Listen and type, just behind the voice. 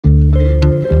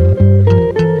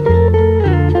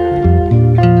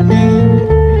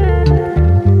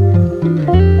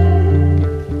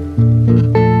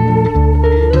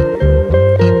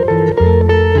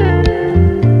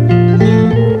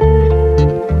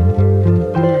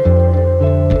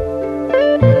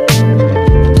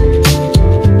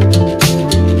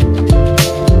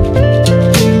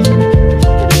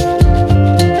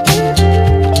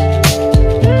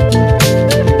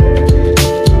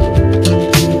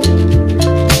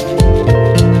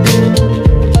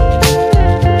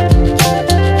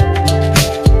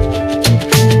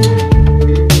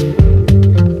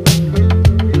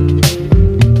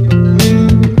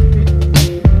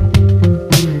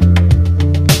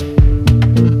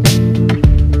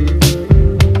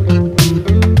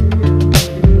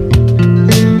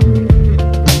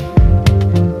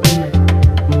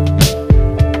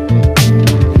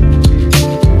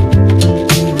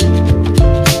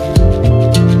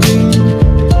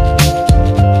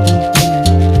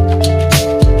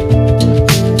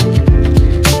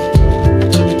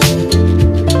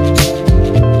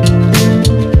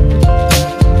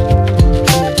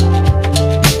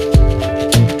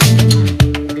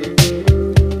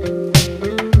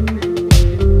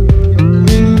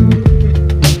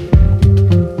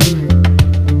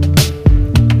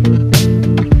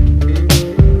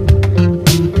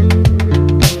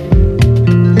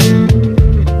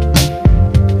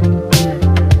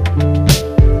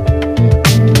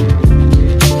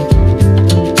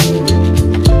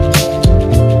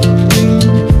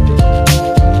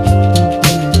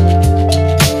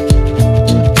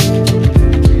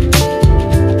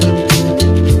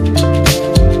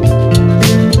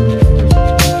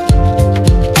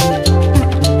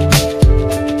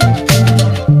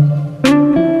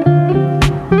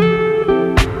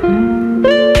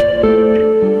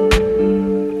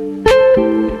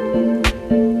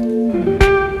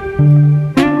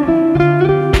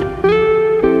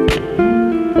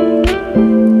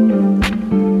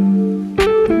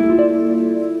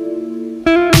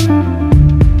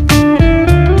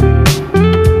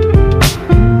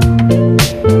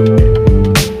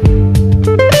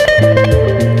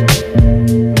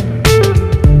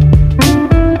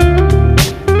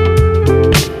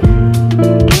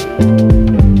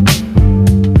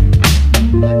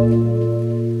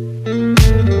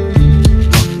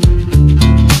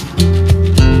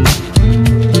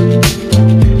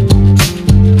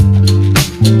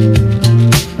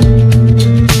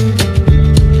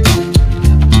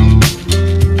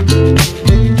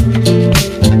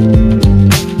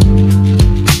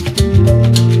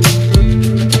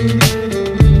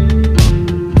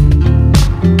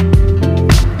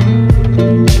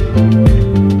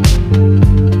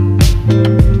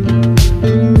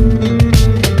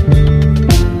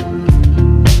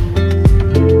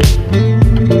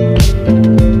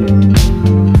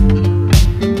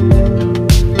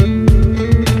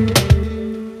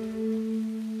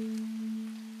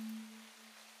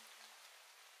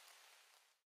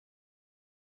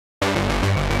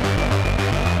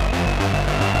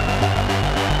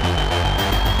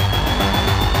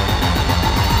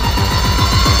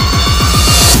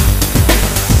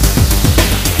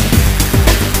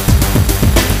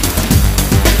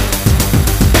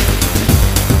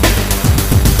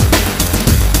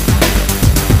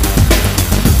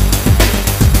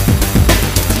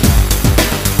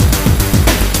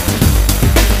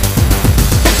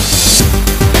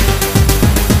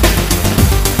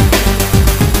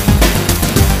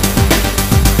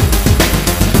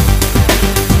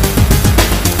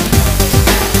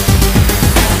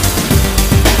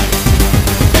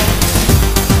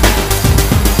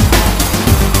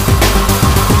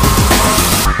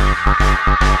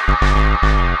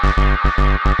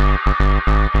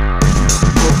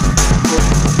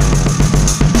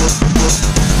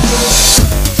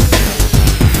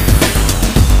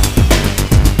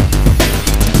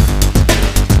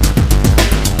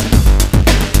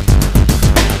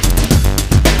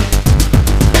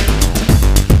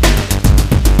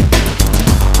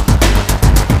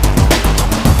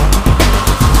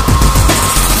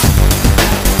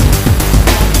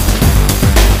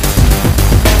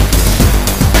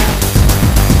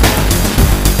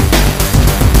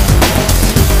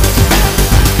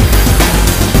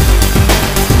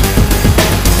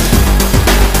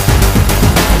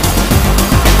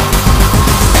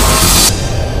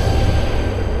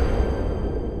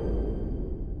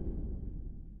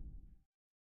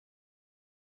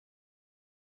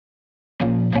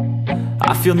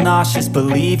I feel nauseous,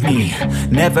 believe me.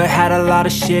 Never had a lot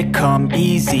of shit come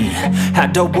easy.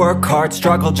 Had to work hard,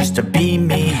 struggle just to be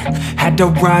me. Had to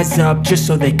rise up just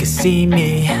so they could see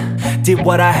me. Did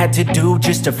what I had to do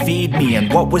just to feed me,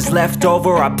 and what was left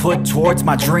over I put towards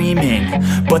my dreaming.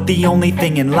 But the only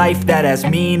thing in life that has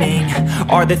meaning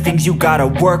are the things you gotta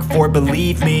work for,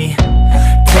 believe me.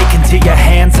 Take into your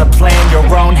hands a plan,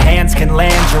 your own hands can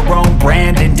land your own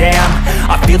brand. And damn,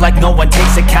 I feel like no one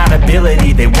takes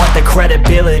accountability. They want the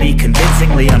credibility,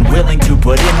 convincingly unwilling to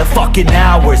put in the fucking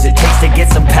hours it takes to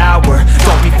get some power.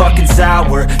 Don't be fucking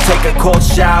sour, take a cold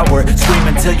shower, scream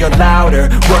until you're louder,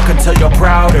 work until you're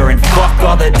prouder. And fuck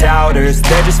all the doubters,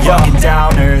 they're just fucking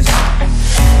downers.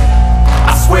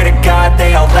 I swear to God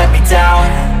they all let me down.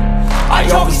 I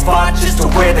always fought just to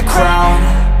wear the crown.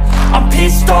 I'm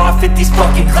pissed off at these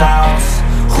fucking clowns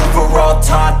who were all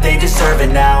taught they deserve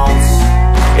an ounce.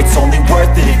 It's only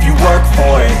worth it if you work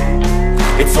for it.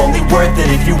 It's only worth it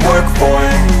if you work for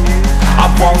it. I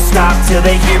won't stop till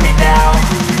they hear me now.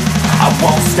 I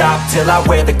won't stop till I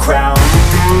wear the crown.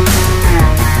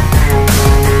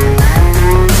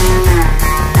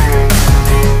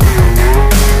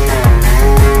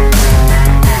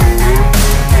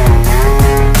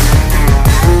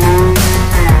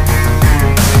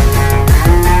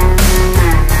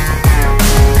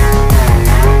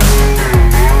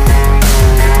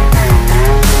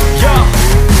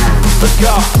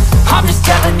 I'm just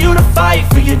telling you to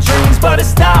fight for your dreams, but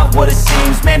it's not what it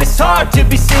seems. Man, it's hard to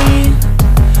be seen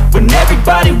when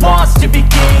everybody wants to be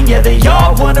king. Yeah, they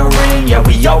all wanna ring, yeah,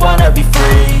 we all wanna be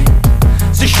free.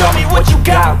 So show me what you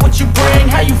got, what you bring,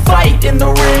 how you fight in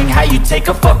the ring, how you take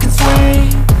a fucking swing.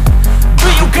 Do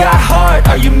you got heart,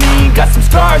 are you mean? Got some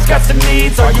scars, got some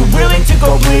needs, are you willing to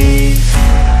go bleed?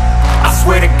 I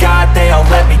swear to God they all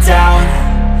let me down.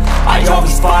 I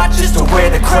always fought just to wear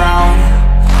the crown.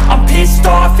 I'm pissed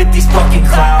off at these fucking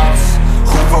clowns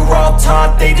who were all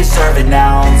taught they deserve an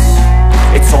ounce.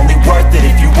 It's only worth it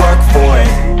if you work for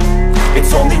it.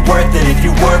 It's only worth it if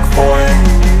you work for it.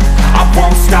 I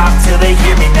won't stop till they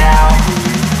hear me now.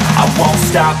 I won't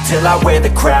stop till I wear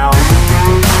the crown.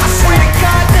 I swear to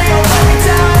God they all let me